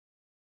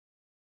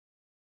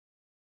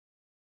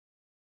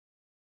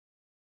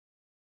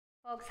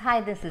Folks,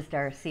 hi, this is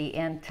Darcy,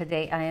 and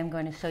today I am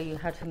going to show you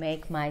how to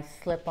make my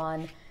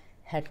slip-on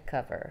head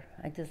cover.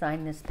 I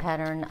designed this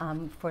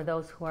pattern for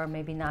those who are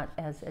maybe not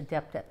as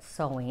adept at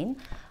sewing.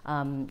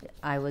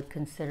 I would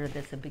consider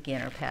this a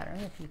beginner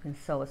pattern. If you can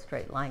sew a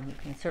straight line, you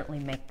can certainly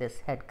make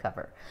this head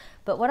cover.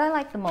 But what I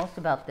like the most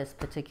about this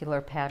particular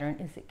pattern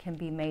is it can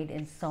be made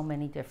in so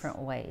many different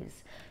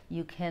ways.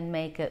 You can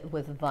make it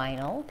with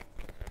vinyl,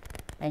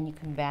 and you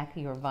can back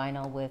your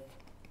vinyl with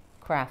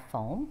craft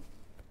foam.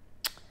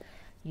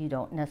 You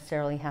don't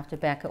necessarily have to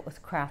back it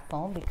with craft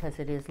foam because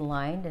it is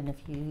lined, and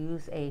if you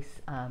use a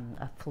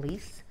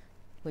fleece,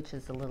 which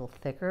is a little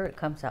thicker, it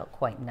comes out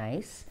quite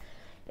nice.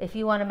 If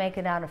you want to make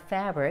it out of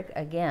fabric,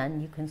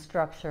 again, you can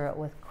structure it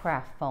with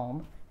craft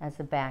foam as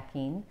a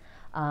backing.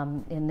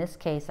 In this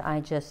case, I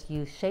just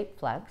use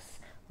Shapeflex,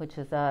 which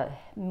is a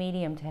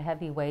medium to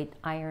heavyweight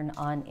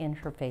iron-on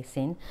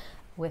interfacing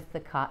with the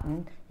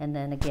cotton, and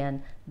then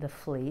again the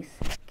fleece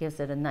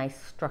gives it a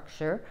nice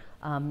structure.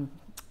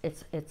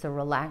 It's a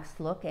relaxed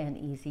look and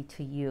easy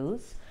to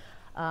use.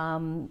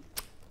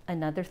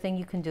 Another thing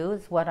you can do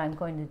is what I'm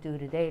going to do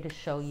today to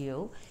show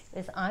you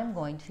is I'm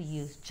going to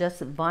use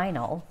just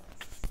vinyl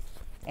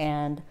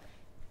and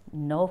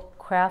no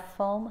craft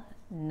foam,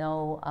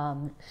 no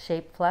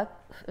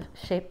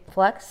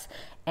Shapeflex,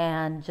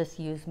 and just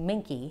use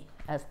Minky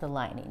as the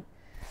lining.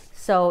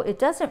 So it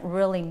doesn't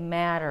really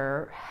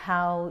matter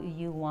how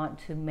you want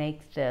to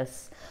make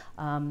this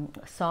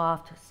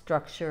soft,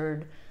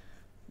 structured,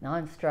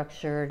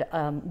 non-structured.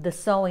 The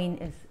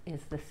sewing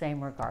is the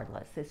same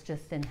regardless. It's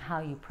just in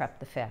how you prep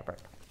the fabric.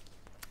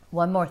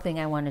 One more thing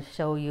I want to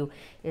show you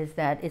is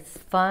that it's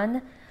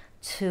fun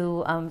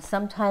to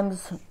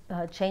sometimes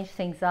change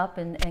things up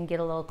and get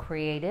a little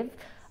creative.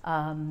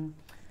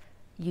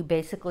 You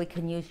basically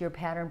can use your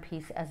pattern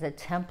piece as a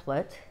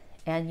template,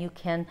 and you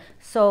can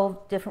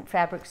sew different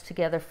fabrics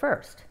together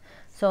first.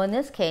 So in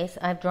this case,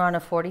 I've drawn a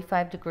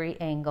 45-degree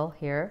angle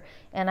here,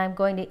 and I'm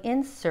going to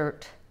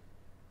insert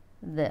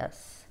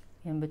this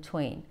in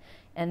between.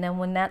 And then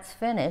when that's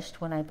finished,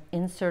 when I've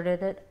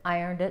inserted it,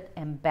 ironed it,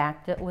 and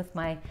backed it with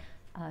my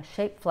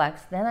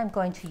Shapeflex, then I'm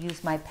going to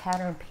use my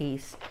pattern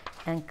piece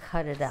and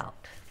cut it out.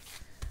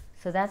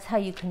 So that's how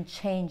you can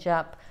change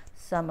up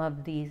some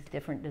of these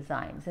different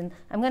designs. And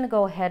I'm going to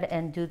go ahead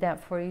and do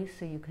that for you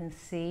so you can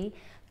see.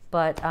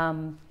 But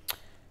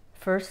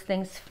first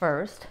things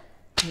first,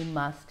 you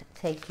must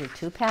take your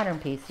two pattern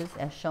pieces,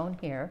 as shown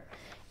here,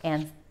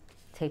 and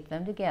tape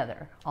them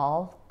together.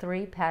 All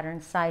three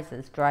pattern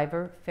sizes,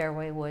 driver,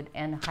 fairway wood,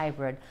 and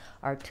hybrid,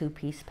 are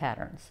two-piece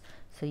patterns.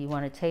 So you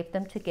want to tape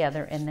them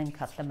together and then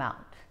cut them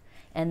out.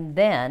 And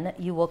then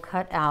you will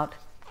cut out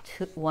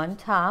one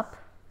top,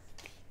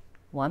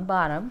 one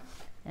bottom,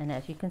 and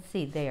as you can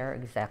see, they are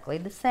exactly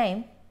the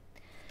same.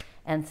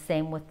 And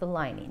same with the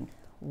lining,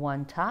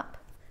 one top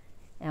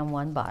and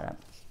one bottom.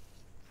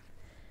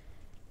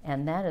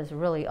 And that is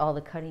really all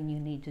the cutting you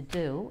need to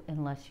do,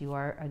 unless you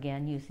are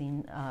again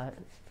using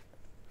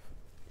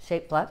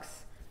Shapeflex.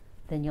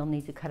 Then you'll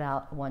need to cut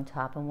out one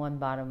top and one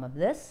bottom of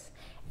this.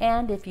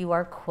 And if you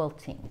are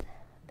quilting,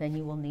 then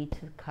you will need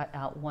to cut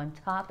out one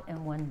top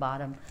and one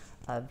bottom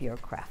of your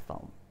craft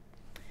foam.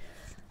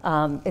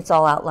 It's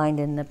all outlined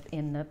in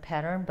the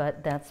pattern,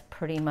 but that's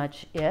pretty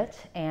much it.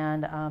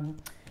 And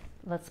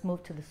let's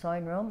move to the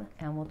sewing room,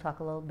 and we'll talk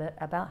a little bit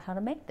about how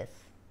to make this.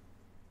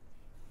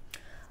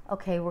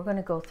 Okay, we're going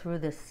to go through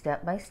this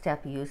step by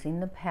step using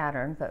the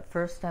pattern, but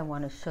first I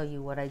want to show you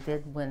what I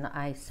did when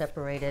I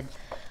separated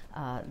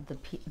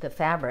the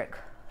fabric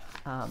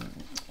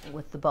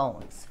with the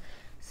bones.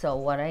 So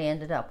what I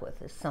ended up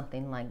with is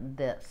something like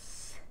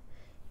this,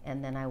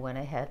 and then I went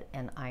ahead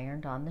and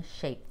ironed on the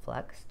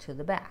Shapeflex to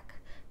the back.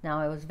 Now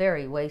I was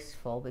very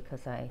wasteful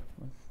because I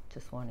was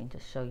just wanting to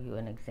show you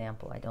an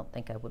example. I don't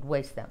think I would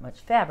waste that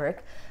much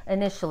fabric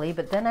initially,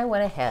 but then I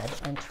went ahead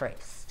and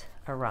traced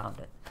around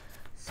it.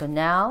 So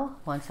now,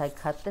 once I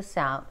cut this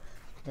out,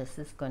 this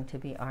is going to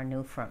be our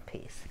new front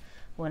piece.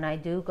 When I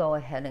do go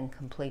ahead and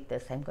complete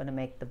this, I'm going to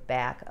make the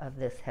back of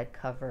this head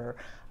cover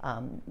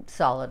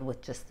solid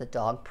with just the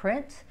dog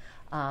print.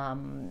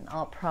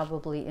 I'll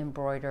probably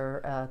embroider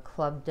a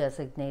club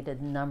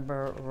designated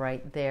number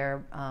right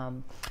there.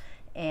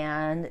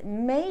 And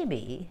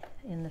maybe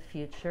in the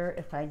future,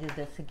 if I do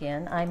this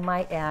again, I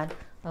might add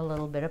a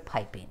little bit of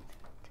piping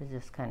to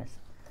just kind of,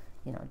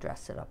 you know,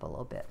 dress it up a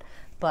little bit.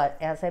 But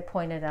as I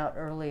pointed out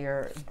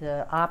earlier,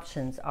 the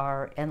options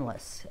are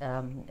endless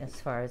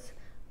as far as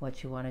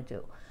what you want to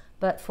do.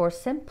 But for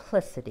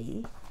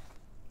simplicity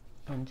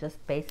and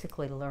just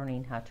basically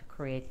learning how to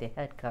create the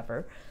head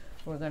cover,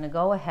 we're going to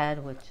go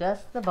ahead with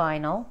just the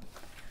vinyl.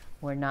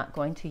 We're not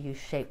going to use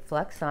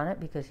Shapeflex on it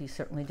because you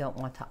certainly don't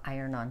want to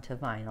iron onto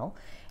vinyl.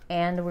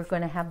 And we're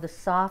going to have the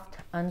soft,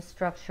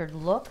 unstructured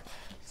look,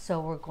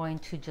 so we're going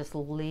to just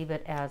leave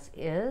it as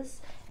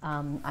is.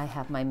 I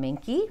have my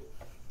Minky,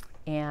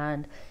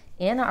 and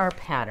in our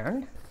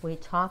pattern, we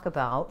talk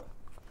about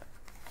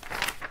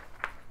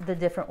the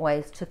different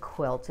ways to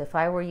quilt. If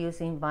I were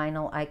using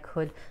vinyl, I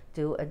could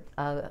do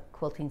a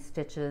quilting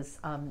stitches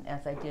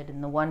as I did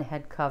in the one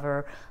head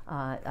cover,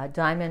 a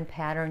diamond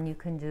pattern you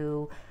can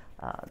do,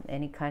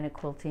 any kind of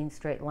quilting,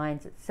 straight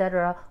lines,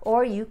 etc.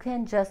 Or you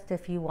can just,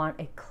 if you want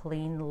a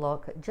clean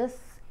look, just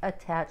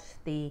attach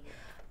the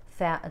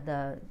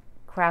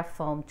craft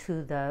foam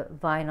to the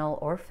vinyl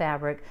or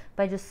fabric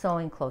by just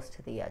sewing close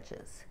to the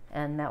edges,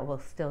 and that will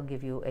still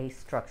give you a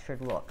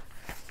structured look.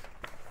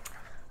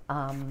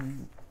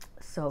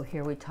 So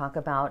here we talk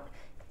about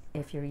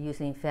if you're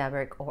using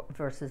fabric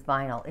versus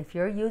vinyl. If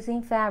you're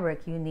using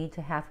fabric, you need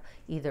to have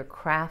either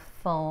craft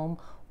foam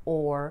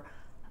or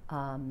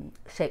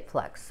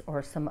Shapeflex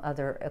or some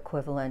other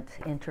equivalent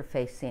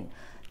interfacing.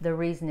 The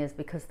reason is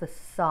because the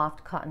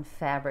soft cotton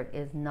fabric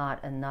is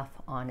not enough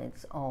on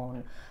its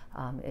own.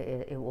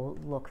 It will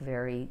look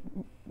very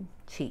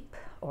cheap,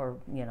 or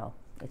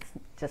it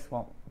just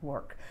won't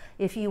work.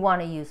 If you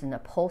want to use an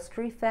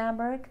upholstery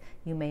fabric,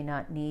 you may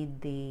not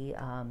need the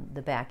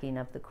backing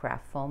of the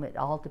craft foam. It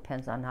all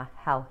depends on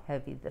how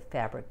heavy the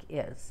fabric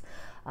is.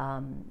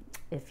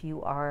 If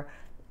you are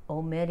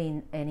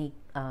omitting any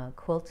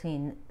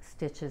quilting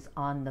stitches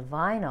on the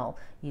vinyl,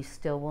 you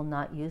still will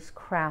not use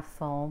craft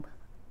foam,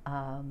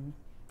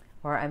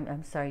 or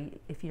I'm sorry,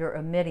 if you're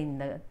omitting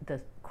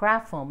the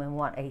craft foam and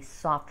want a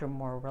softer,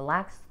 more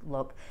relaxed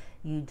look,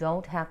 you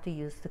don't have to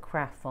use the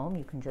craft foam.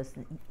 You can just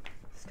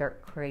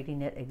start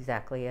creating it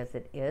exactly as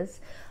it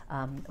is,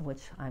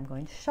 which I'm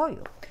going to show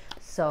you.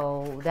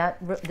 So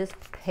this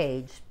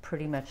page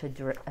pretty much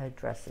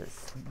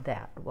addresses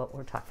what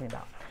we're talking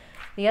about.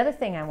 The other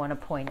thing I want to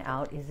point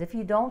out is if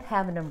you don't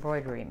have an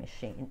embroidery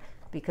machine,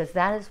 because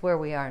that is where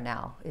we are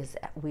now, is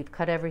we've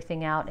cut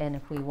everything out, and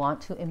if we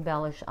want to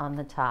embellish on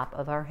the top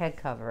of our head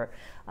cover,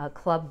 a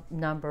club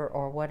number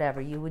or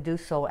whatever, you would do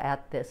so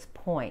at this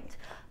point.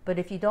 But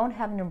if you don't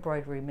have an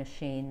embroidery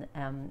machine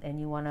and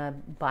you want to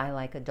buy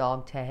like a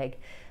dog tag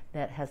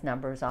that has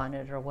numbers on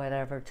it or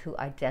whatever to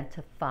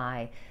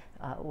identify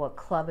what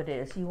club it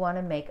is, you want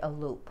to make a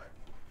loop.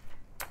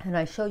 And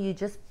I show you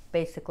just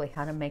basically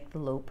how to make the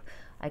loop.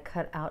 I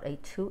cut out a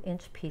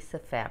 2-inch piece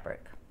of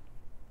fabric.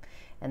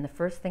 And the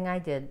first thing I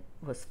did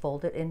was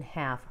fold it in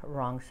half,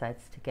 wrong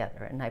sides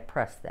together, and I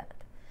pressed that.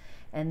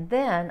 And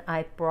then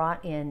I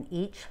brought in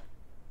each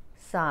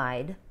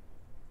side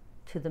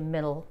to the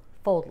middle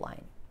fold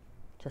line,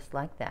 just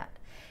like that.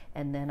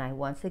 And then I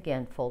once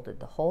again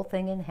folded the whole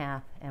thing in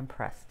half and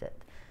pressed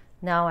it.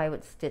 Now I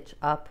would stitch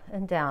up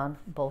and down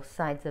both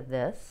sides of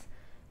this,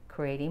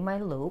 creating my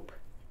loop,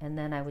 and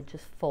then I would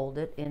just fold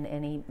it in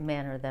any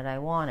manner that I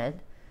wanted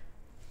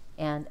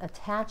and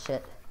attach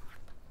it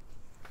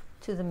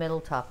to the middle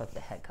top of the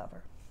head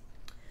cover.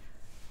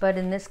 But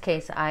in this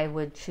case, I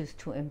would choose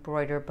to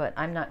embroider, but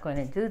I'm not going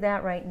to do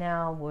that right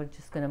now. We're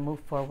just going to move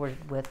forward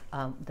with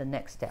the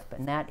next step,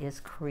 and that is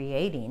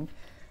creating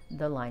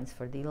the lines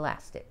for the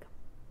elastic.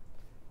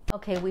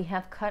 Okay, we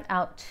have cut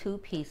out 2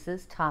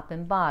 pieces, top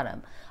and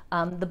bottom.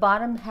 The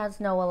bottom has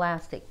no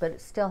elastic, but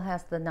it still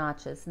has the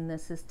notches, and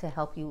this is to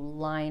help you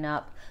line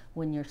up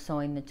when you're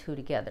sewing the 2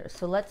 together.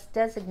 So let's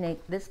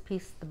designate this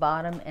piece the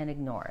bottom and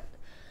ignore it.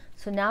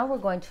 So now we're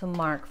going to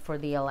mark for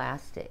the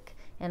elastic,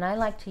 and I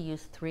like to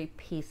use 3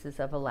 pieces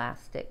of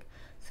elastic.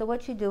 So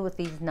what you do with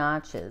these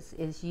notches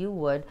is you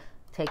would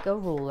take a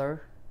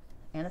ruler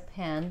and a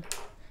pen,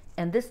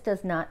 and this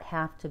does not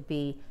have to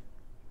be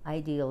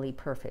ideally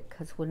perfect,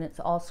 because when it's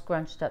all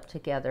scrunched up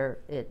together,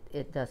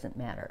 it doesn't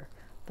matter.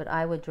 But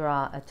I would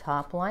draw a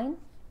top line,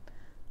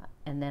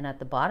 and then at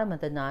the bottom of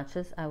the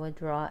notches I would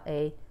draw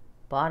a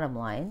bottom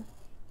line,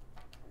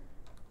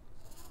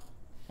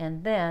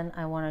 and then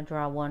I want to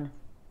draw one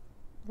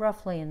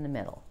roughly in the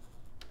middle.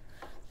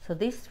 So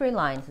these 3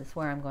 lines is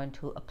where I'm going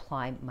to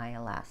apply my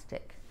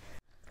elastic.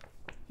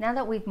 Now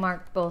that we've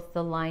marked both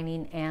the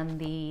lining and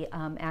the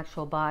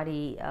actual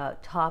body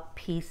top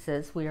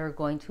pieces, we are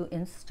going to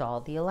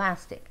install the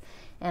elastic.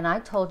 And I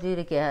told you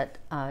to get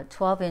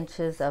 12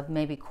 inches of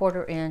maybe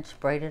 1/4 inch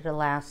braided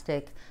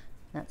elastic.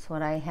 That's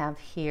what I have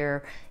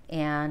here.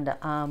 And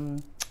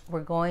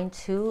we're going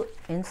to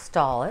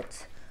install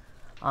it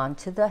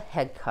onto the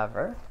head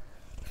cover.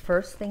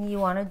 First thing you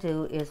want to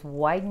do is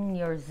widen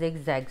your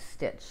zigzag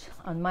stitch.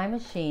 On my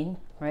machine,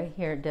 right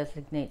here, it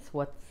designates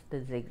what's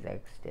the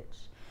zigzag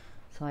stitch.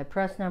 So I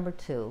press number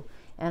 2,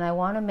 and I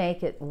want to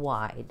make it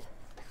wide.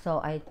 So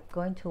I'm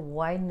going to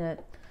widen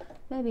it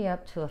maybe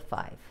up to a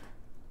 5.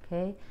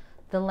 Okay,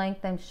 the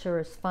length I'm sure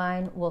is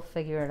fine. We'll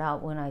figure it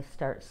out when I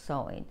start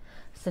sewing.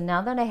 So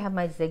now that I have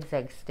my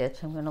zigzag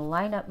stitch, I'm going to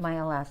line up my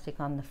elastic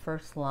on the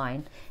first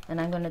line, and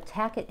I'm going to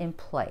tack it in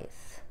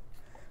place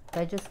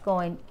by just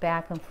going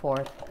back and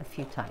forth a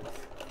few times.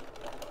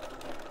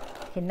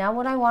 Okay, now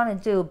what I want to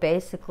do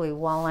basically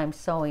while I'm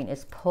sewing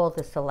is pull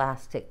this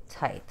elastic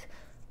tight.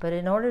 But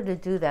in order to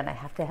do that, I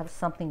have to have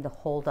something to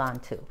hold on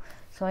to.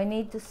 So I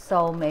need to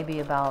sew maybe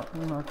about a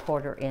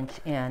 1/4 inch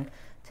in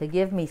to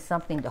give me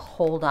something to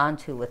hold on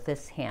to with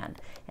this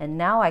hand. And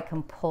now I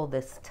can pull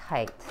this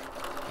tight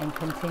and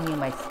continue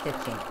my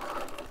stitching.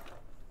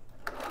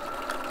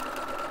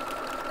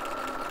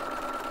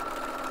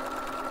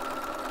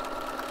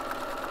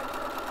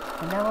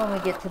 And then when we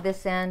get to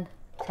this end,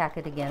 tack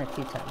it again a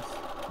few times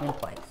in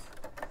place.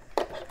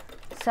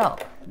 So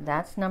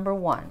that's number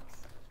one.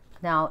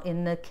 Now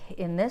in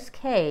this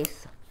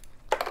case,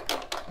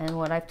 and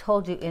what I've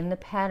told you in the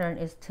pattern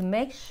is to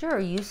make sure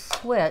you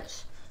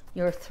switch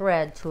your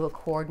thread to a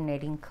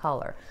coordinating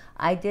color.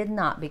 I did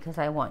not, because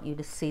I want you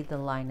to see the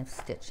line of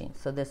stitching.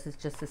 So this is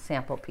just a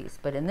sample piece,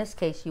 but in this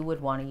case you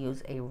would want to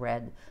use a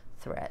red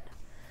thread.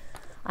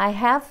 I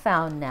have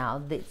found now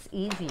that it's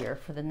easier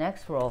for the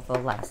next row of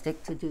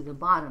elastic to do the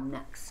bottom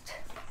next.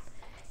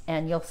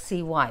 And you'll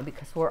see why,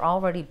 because we're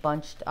already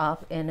bunched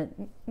up and it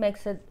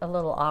makes it a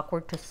little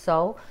awkward to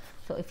sew.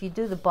 So if you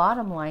do the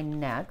bottom line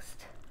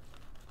next,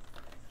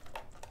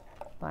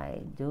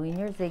 by doing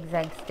your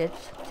zigzag stitch,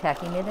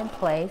 tacking it in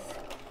place,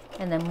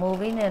 and then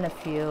moving in a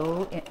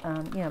few, you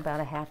know,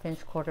 about a ½ inch,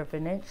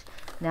 ¼ inch.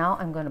 Now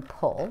I'm going to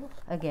pull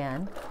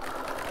again,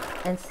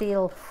 and see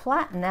it'll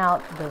flatten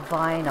out the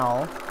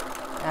vinyl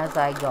as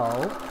I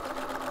go.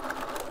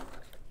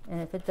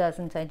 And if it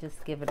doesn't, I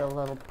just give it a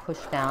little push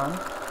down.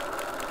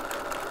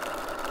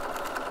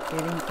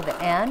 Getting to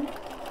the end,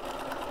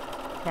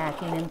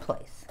 tacking in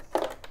place.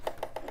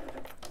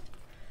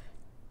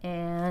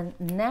 And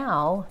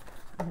now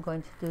I'm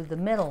going to do the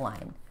middle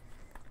line.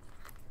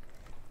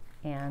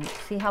 And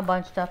see how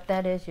bunched up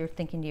that is? You're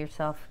thinking to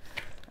yourself,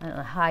 I don't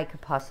know how I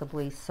could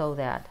possibly sew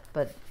that,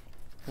 but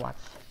watch.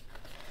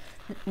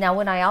 Now,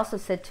 when I also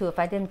said too, if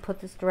I didn't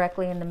put this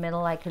directly in the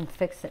middle, I can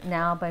fix it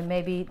now by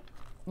maybe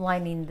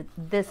lining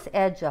this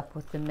edge up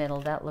with the middle.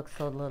 That looks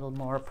a little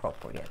more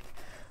appropriate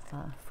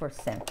for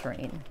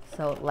centering.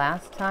 So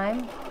last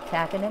time,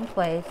 tack it in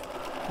place,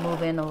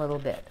 move in a little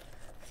bit.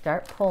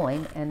 Start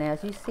pulling, and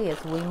as you see,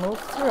 as we move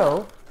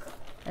through,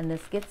 and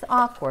this gets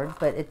awkward,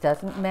 but it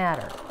doesn't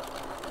matter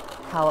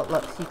how it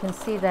looks. You can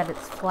see that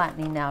it's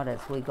flattening out as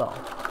we go.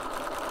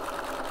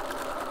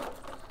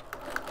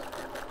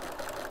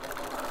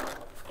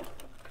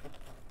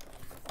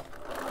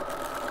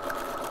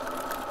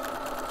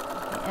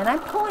 And I'm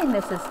pulling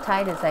this as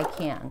tight as I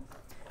can,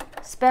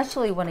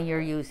 especially when you're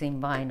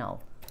using vinyl.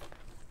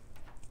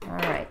 All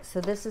right,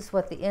 so this is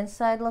what the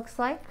inside looks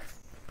like,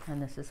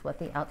 and this is what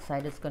the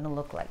outside is going to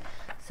look like.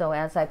 So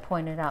as I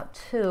pointed out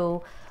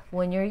too,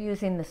 when you're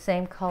using the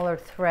same color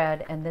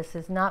thread, and this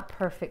is not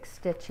perfect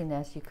stitching,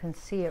 as you can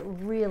see, it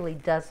really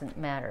doesn't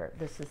matter.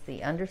 This is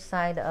the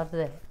underside of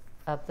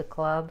the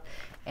club,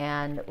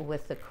 and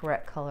with the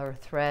correct color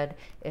thread,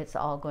 it's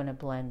all going to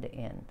blend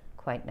in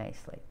quite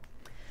nicely.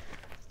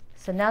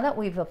 So now that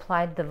we've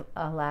applied the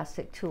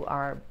elastic to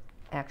our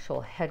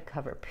actual head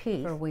cover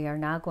piece, we are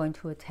now going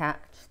to attach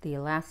the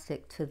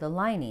elastic to the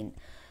lining.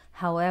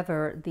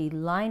 However, the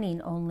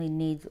lining only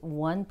needs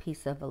one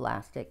piece of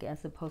elastic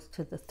as opposed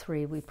to the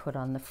 3 we put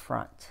on the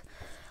front.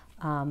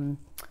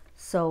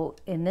 So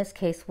in this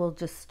case, we'll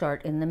just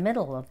start in the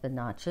middle of the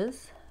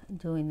notches,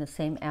 doing the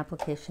same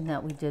application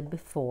that we did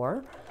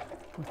before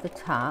with the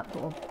top.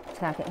 We'll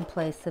tack it in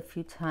place a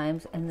few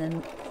times and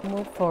then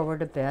move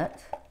forward a bit.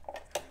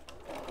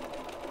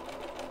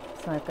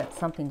 So I've got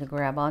something to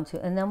grab onto,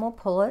 and then we'll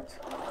pull it.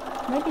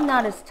 Maybe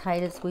not as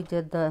tight as we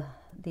did the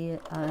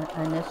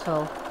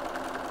initial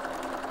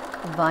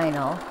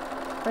vinyl,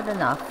 but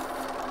enough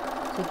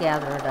to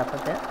gather it up a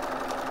bit.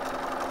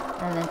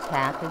 And then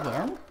tack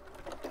again.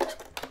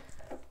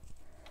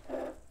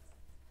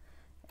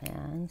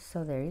 And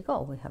so there you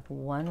go. We have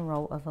one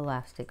row of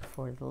elastic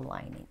for the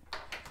lining.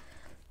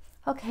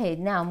 Okay,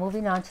 now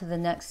moving on to the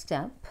next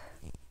step.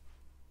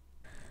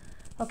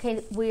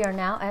 Okay, we are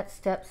now at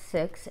step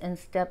 6, and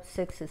step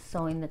 6 is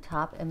sewing the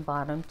top and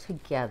bottom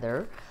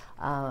together.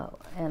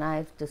 And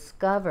I've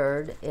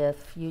discovered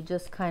if you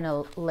just kind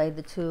of lay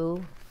the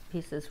 2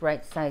 pieces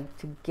right side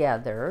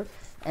together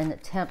and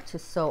attempt to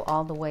sew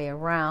all the way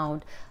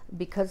around,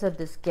 because of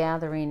this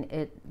gathering,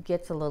 it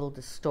gets a little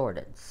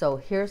distorted. So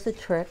here's the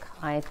trick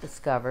I've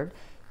discovered,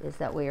 is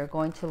that we are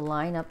going to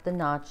line up the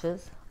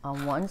notches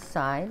on one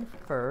side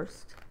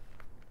first,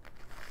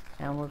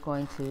 and we're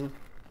going to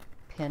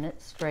pin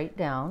it straight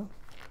down,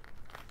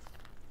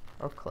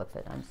 or clip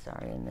it, I'm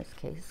sorry, in this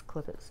case,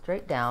 clip it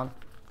straight down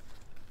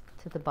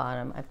to the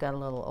bottom. I've got a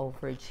little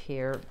overage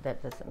here,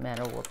 that doesn't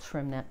matter, we'll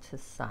trim that to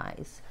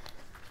size.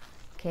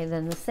 Okay,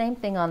 then the same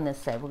thing on this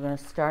side. We're going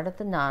to start at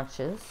the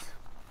notches,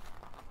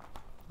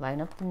 line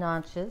up the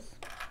notches,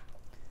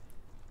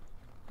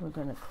 we're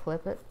going to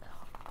clip it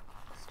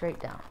straight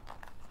down,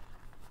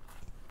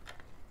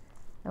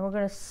 and we're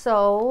going to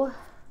sew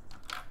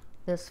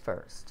this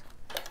first,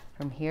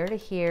 from here to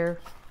here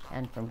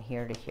and from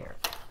here to here.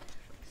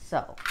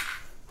 So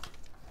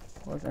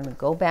we're going to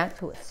go back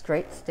to a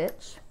straight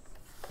stitch,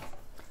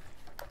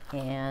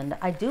 and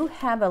I do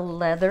have a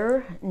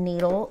leather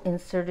needle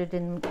inserted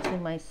into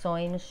my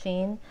sewing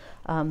machine.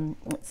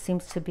 It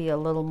seems to be a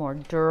little more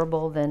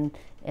durable than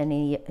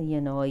any, you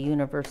know, a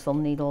universal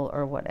needle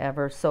or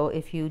whatever. So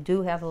if you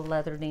do have a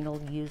leather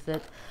needle, use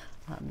it.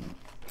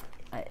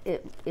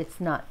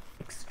 It's not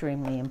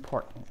extremely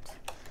important,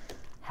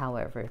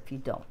 however, if you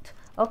don't.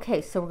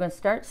 Okay, so we're going to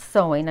start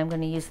sewing. I'm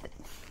going to use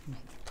my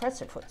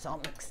presser foot's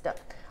all mixed up.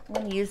 I'm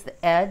going to use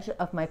the edge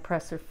of my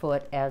presser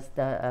foot as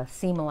the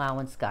seam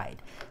allowance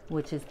guide,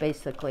 which is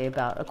basically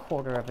about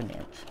 1/4 of an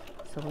inch.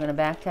 So we're going to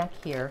back tack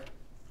here.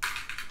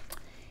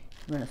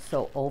 I'm going to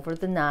sew over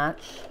the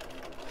notch,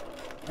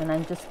 and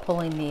I'm just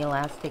pulling the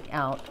elastic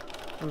out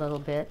a little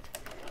bit.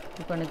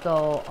 We're going to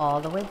go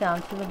all the way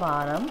down to the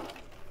bottom.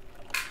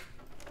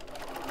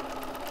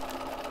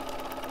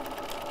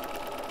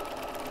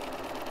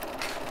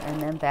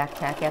 And then back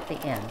tack at the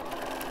end.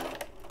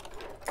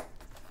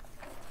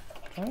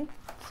 Okay,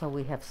 so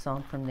we have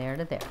sewn from there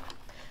to there.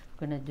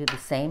 I'm going to do the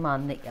same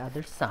on the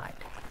other side.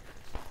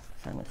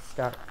 So I'm going to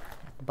start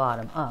at the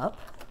bottom up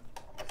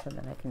so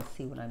that I can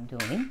see what I'm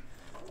doing.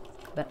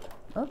 But,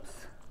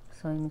 oops,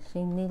 sewing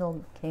machine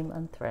needle came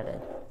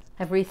unthreaded.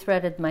 I've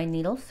rethreaded my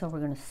needle, so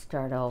we're going to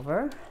start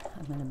over.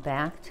 I'm going to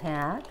back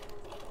tack,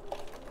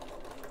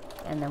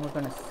 and then we're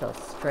going to sew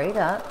straight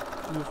up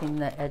using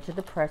the edge of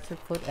the presser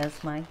foot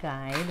as my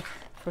guide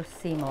for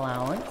seam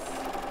allowance.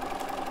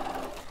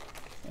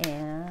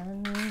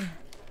 And I'm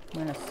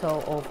going to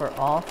sew over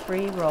all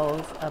 3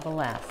 rows of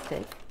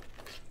elastic.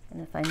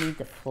 And if I need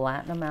to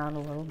flatten them out a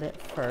little bit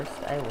first,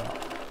 I will.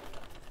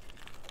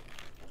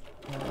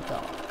 There we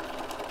go.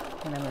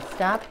 And I'm going to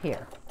stop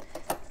here.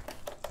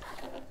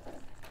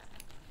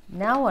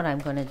 Now what I'm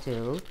going to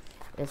do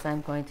is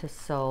I'm going to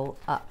sew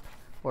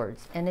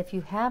upwards. And if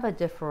you have a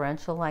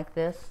differential like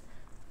this,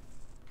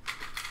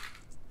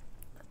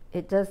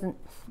 it doesn't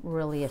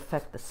really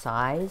affect the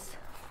size.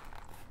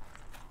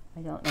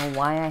 I don't know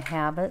why I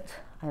have it.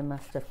 I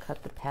must have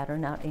cut the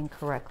pattern out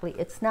incorrectly.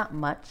 It's not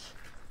much,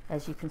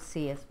 as you can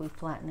see as we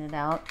flatten it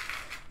out.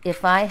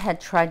 If I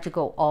had tried to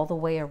go all the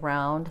way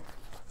around,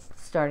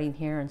 starting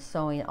here and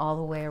sewing all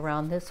the way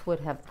around, this would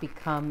have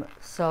become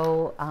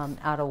so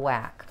out of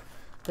whack.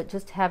 But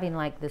just having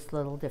like this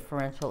little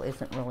differential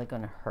isn't really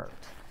going to hurt.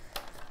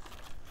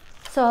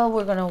 So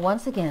we're going to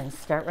once again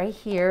start right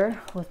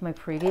here with my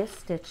previous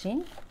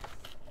stitching.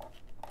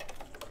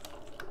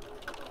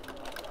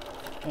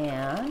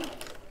 And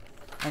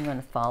I'm going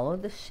to follow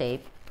the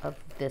shape of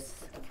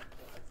this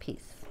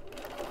piece.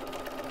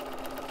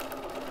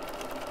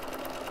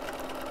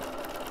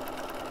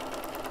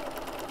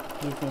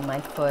 Using my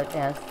foot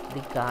as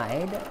the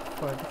guide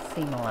for the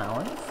seam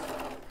allowance.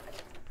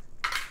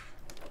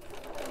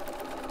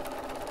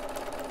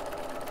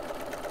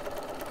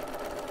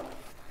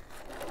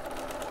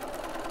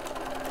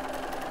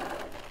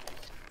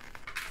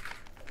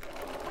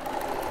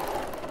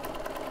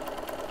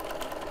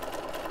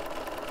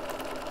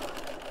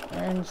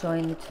 And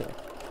join the 2.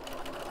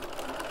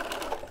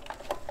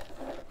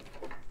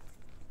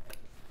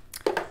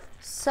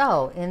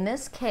 So in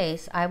this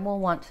case, I will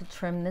want to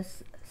trim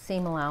this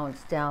seam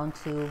allowance down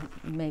to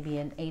maybe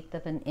 1/8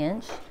 of an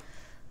inch.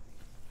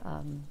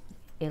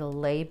 It'll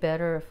lay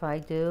better if I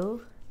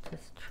do.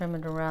 Just trim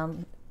it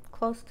around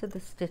close to the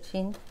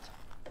stitching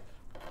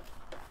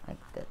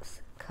like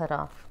this. Cut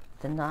off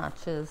the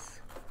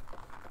notches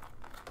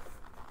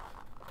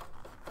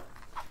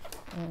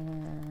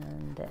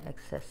and the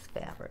excess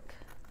fabric.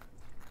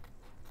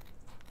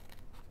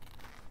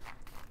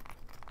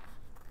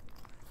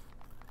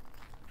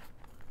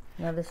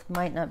 Now this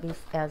might not be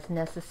as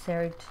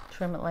necessary to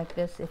trim it like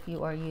this if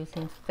you are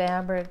using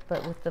fabric,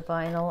 but with the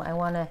vinyl I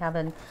want to have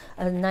a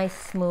nice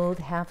smooth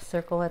half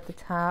circle at the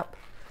top.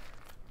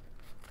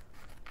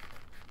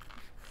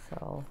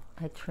 So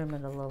I trim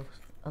it a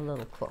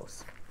little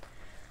close.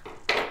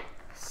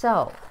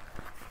 So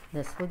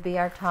this would be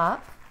our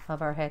top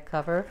of our head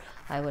cover.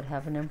 I would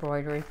have an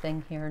embroidery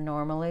thing here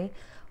normally,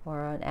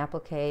 or an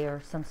applique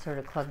or some sort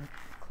of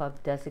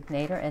club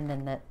designator, and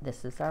then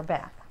this is our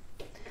back.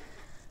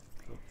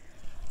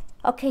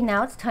 Okay,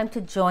 now it's time to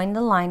join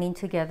the lining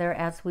together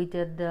as we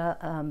did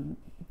the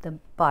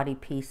body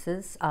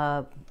pieces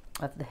of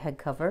the head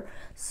cover.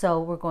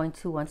 So we're going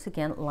to once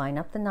again line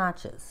up the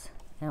notches,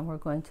 and we're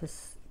going to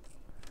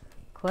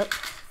clip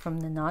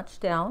from the notch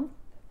down.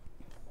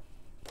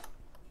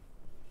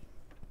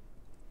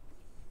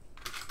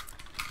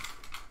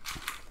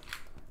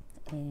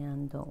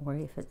 And don't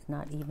worry if it's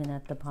not even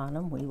at the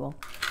bottom. We will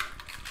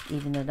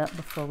even it up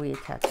before we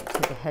attach it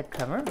to the head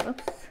cover.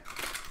 Oops.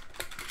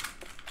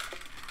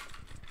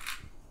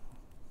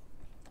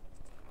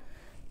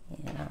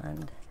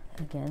 And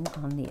again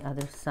on the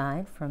other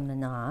side from the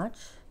notch.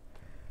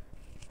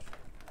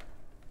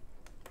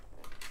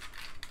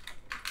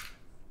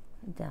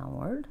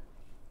 Downward.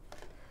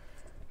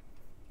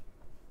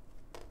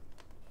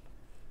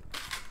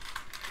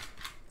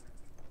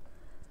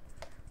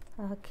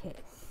 Okay.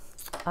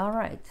 All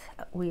right,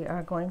 we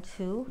are going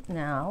to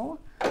now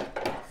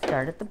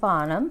start at the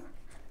bottom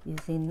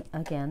using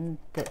again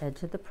the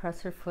edge of the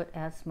presser foot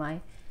as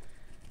my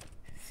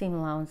seam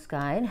allowance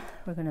guide.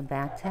 We're going to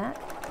back tack,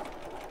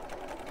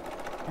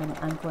 and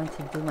I'm going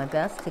to do my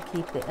best to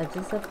keep the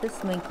edges of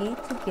this minky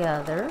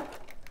together.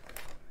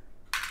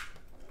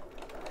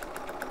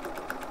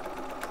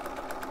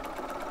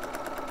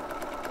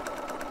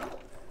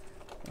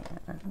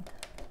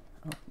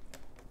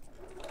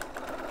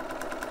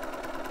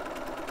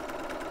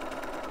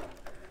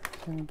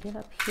 And get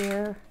up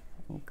here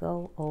and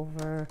go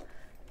over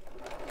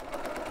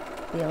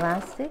the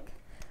elastic.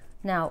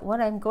 Now what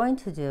I'm going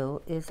to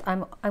do is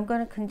I'm going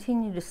to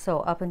continue to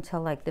sew up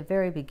until like the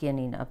very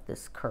beginning of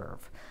this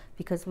curve,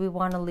 because we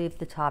want to leave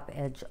the top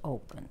edge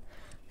open.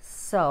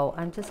 So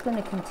I'm just going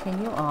to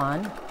continue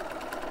on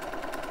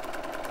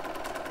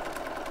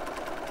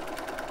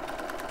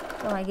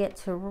till I get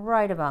to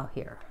right about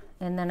here,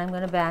 and then I'm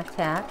going to back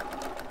tack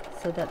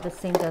so that the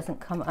seam doesn't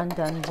come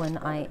undone when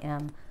I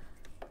am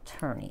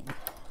turning.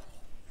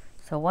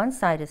 So one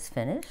side is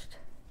finished.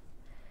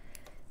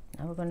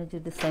 Now we're going to do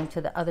the same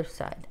to the other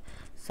side.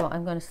 So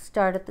I'm going to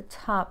start at the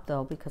top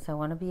though, because I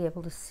want to be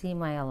able to see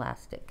my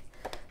elastic.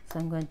 So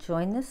I'm going to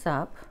join this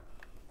up,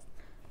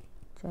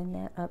 join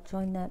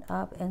that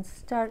up, and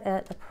start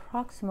at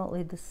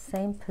approximately the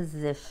same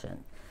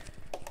position.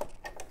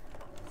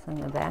 So I'm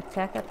going to back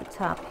tack at the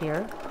top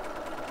here.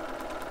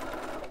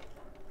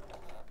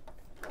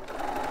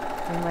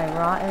 Bring my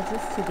raw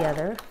edges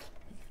together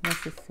if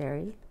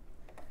necessary.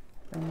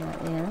 Bring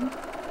that in.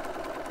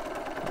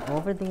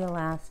 Over the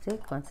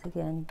elastic. Once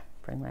again,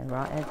 bring my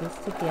raw edges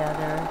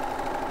together.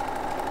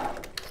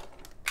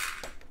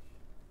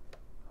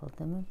 Hold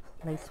them in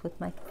place with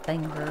my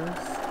fingers.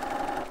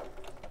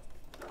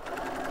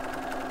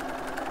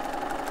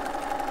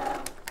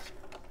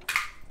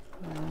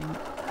 And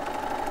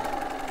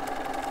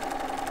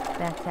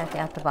back tack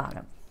at the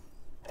bottom.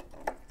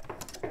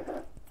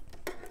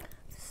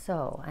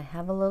 So I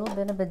have a little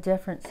bit of a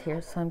difference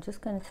here, so I'm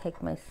just going to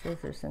take my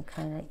scissors and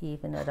kind of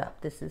even it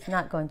up. This is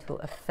not going to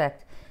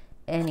affect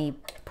any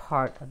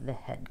part of the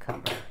head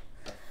cover.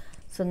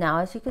 So now,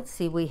 as you can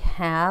see, we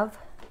have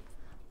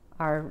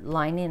our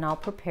lining all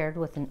prepared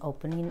with an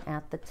opening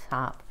at the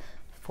top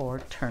for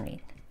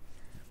turning.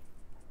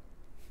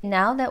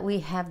 Now that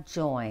we have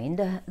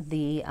joined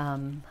the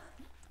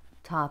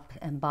top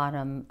and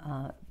bottom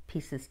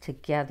pieces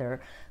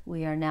together,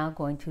 we are now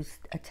going to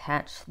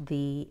attach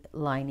the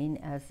lining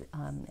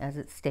as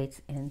it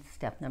states in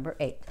step number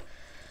 8.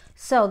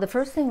 So the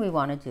first thing we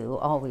want to do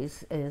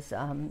always is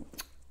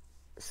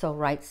sew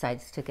right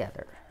sides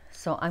together.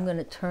 So I'm going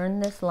to turn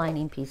this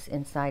lining piece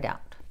inside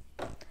out,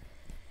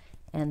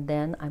 and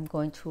then I'm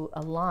going to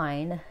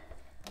align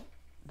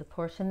the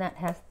portion that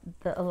has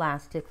the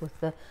elastic with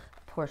the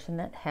portion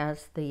that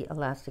has the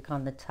elastic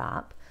on the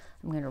top.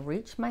 I'm going to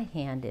reach my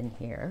hand in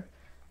here,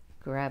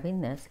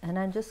 grabbing this, and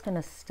I'm just going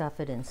to stuff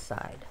it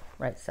inside,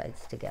 right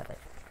sides together.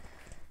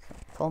 So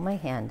pull my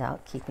hand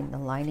out, keeping the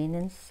lining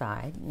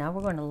inside. Now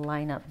we're going to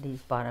line up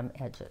these bottom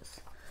edges.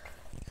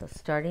 So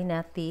starting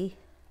at the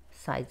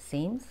side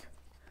seams,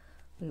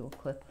 we will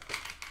clip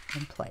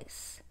in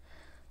place.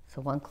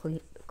 So one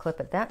clip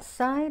at that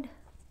side,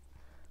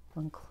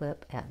 one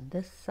clip at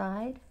this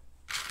side,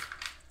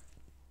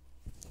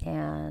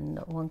 and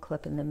one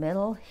clip in the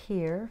middle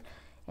here.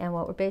 And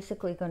what we're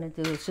basically going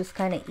to do is just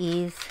kind of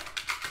ease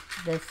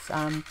this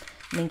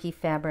minky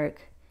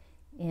fabric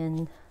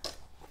in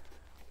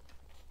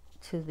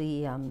to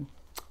the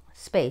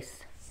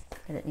space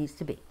that it needs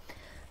to be.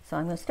 So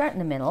I'm going to start in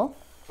the middle,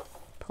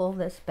 pull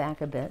this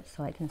back a bit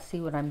so I can see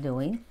what I'm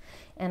doing,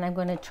 and I'm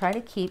going to try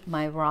to keep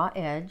my raw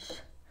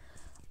edge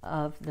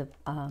of the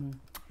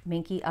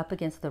minky up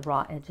against the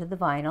raw edge of the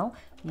vinyl,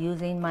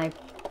 using my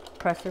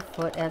presser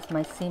foot as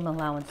my seam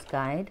allowance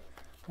guide.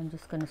 I'm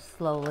just going to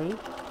slowly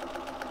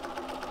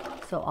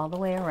sew all the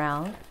way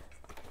around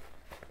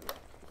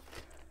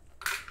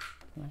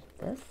like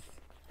this.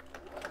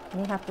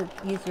 And you have to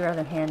use your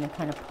other hand and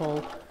kind of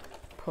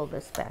pull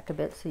this back a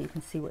bit so you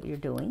can see what you're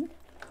doing.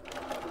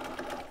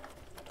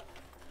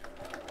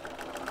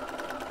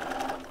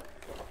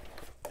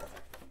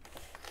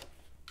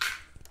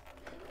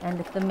 And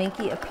if the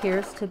minky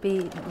appears to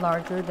be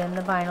larger than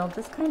the vinyl,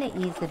 just kind of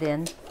ease it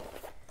in,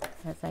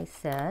 as I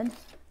said.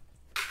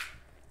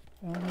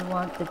 And you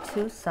want the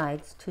two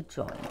sides to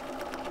join.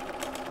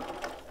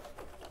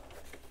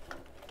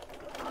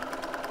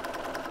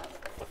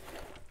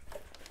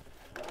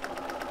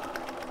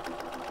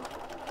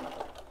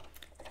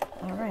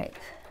 All right.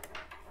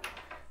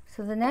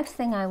 So the next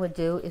thing I would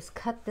do is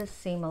cut this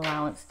seam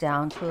allowance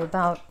down to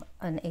about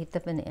 1/8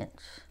 of an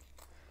inch.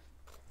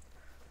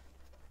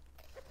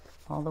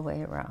 All the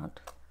way around.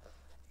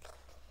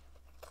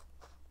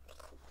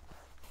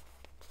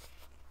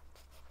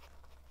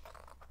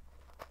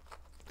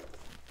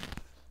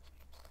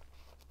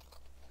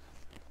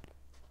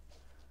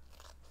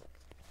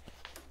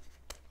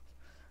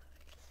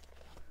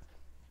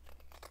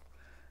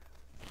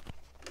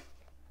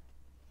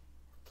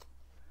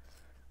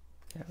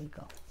 There we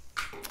go.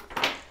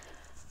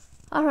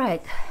 All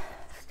right,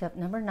 step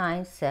number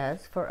 9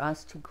 says for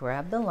us to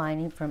grab the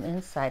lining from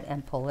inside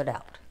and pull it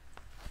out.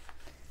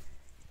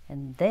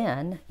 And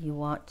then you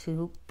want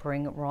to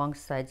bring wrong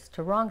sides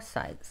to wrong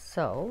sides.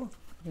 So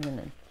you're going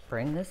to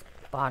bring this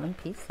bottom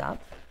piece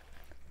up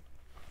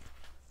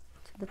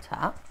to the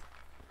top.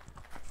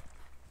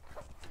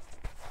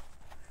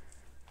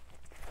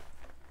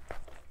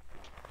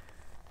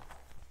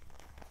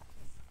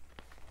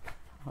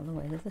 All the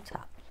way to the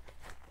top.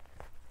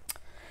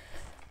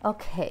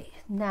 Okay,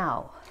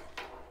 now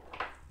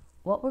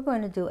what we're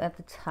going to do at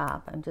the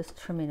top, I'm just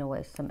trimming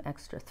away some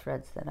extra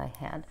threads that I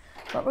had.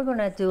 What we're going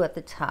to do at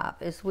the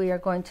top is we are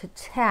going to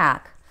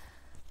tack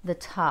the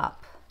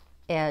top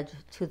edge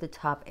to the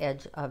top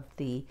edge of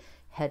the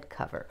head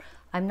cover.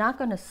 I'm not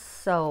going to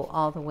sew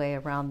all the way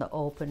around the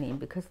opening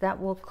because that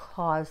will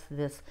cause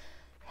this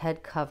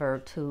head cover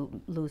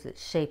to lose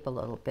its shape a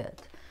little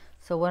bit.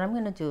 So what I'm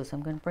going to do is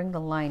I'm going to bring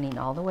the lining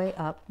all the way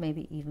up,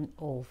 maybe even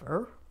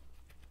over.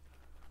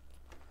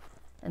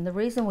 And the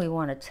reason we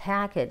want to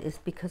tack it is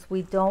because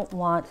we don't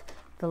want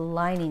the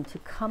lining to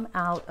come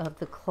out of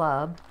the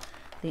club,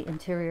 the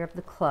interior of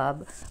the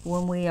club,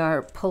 when we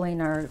are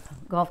pulling our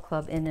golf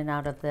club in and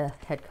out of the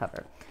head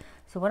cover.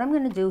 So what I'm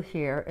going to do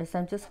here is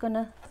I'm just going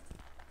to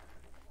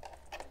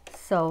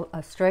sew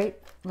a straight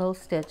little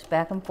stitch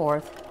back and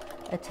forth,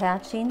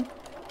 attaching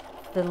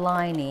the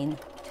lining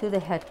to the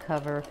head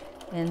cover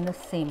in the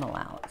seam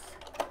allowance.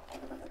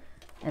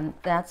 And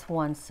that's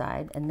one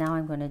side, and now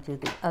I'm going to do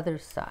the other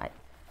side.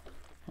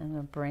 I'm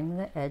going to bring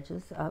the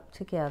edges up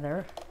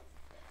together,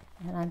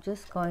 and I'm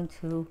just going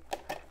to,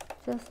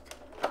 just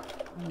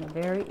on the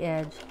very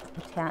edge,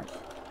 attach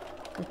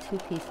the two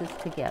pieces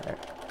together.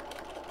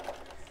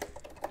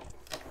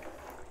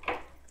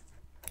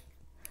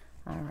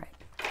 All right.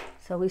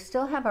 So we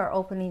still have our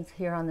openings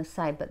here on the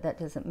side, but that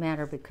doesn't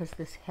matter because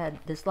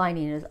this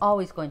lining is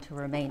always going to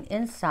remain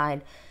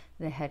inside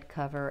the head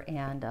cover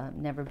and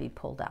never be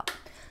pulled out.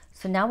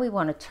 So now we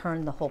want to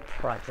turn the whole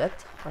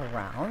project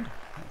around.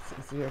 It's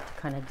easier to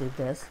kind of do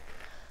this.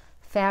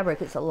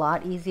 Fabric is a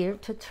lot easier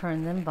to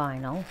turn than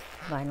vinyl.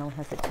 Vinyl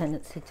has a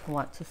tendency to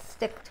want to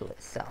stick to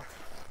itself.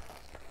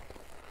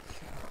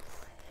 So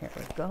here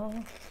we go.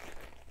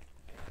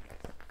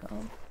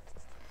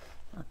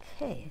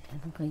 Okay, and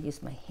I'm going to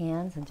use my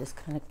hands and just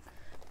kind of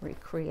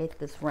recreate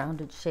this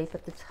rounded shape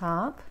at the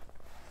top.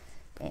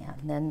 And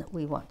then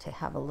we want to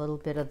have a little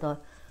bit of the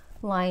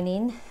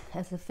lining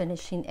as a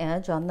finishing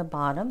edge on the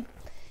bottom.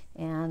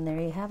 And there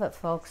you have it,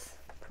 folks.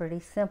 Pretty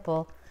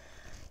simple.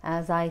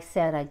 As I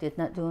said, I did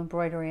not do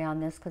embroidery on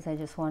this because I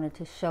just wanted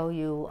to show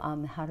you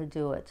how to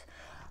do it.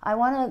 I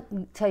want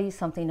to tell you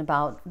something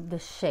about the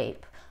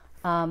shape.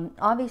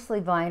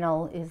 Obviously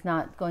vinyl is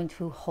not going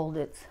to hold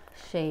its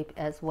shape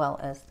as well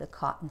as the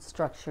cotton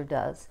structure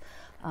does,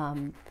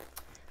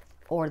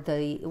 or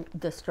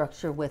the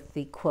structure with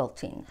the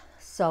quilting.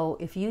 So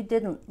if you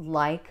didn't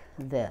like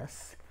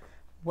this,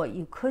 what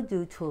you could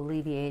do to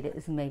alleviate it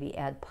is maybe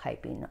add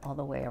piping all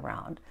the way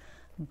around.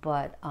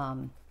 But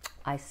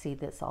I see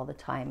this all the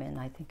time and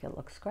I think it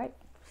looks great.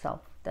 So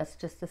that's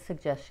just a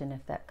suggestion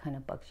if that kind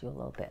of bugs you a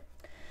little bit.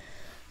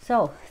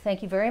 So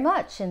thank you very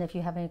much. And if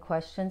you have any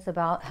questions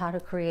about how to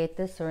create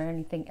this or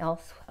anything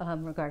else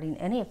regarding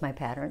any of my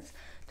patterns,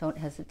 don't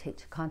hesitate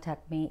to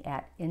contact me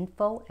at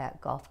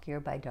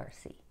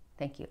info@golfgearbydarcy.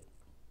 Thank you.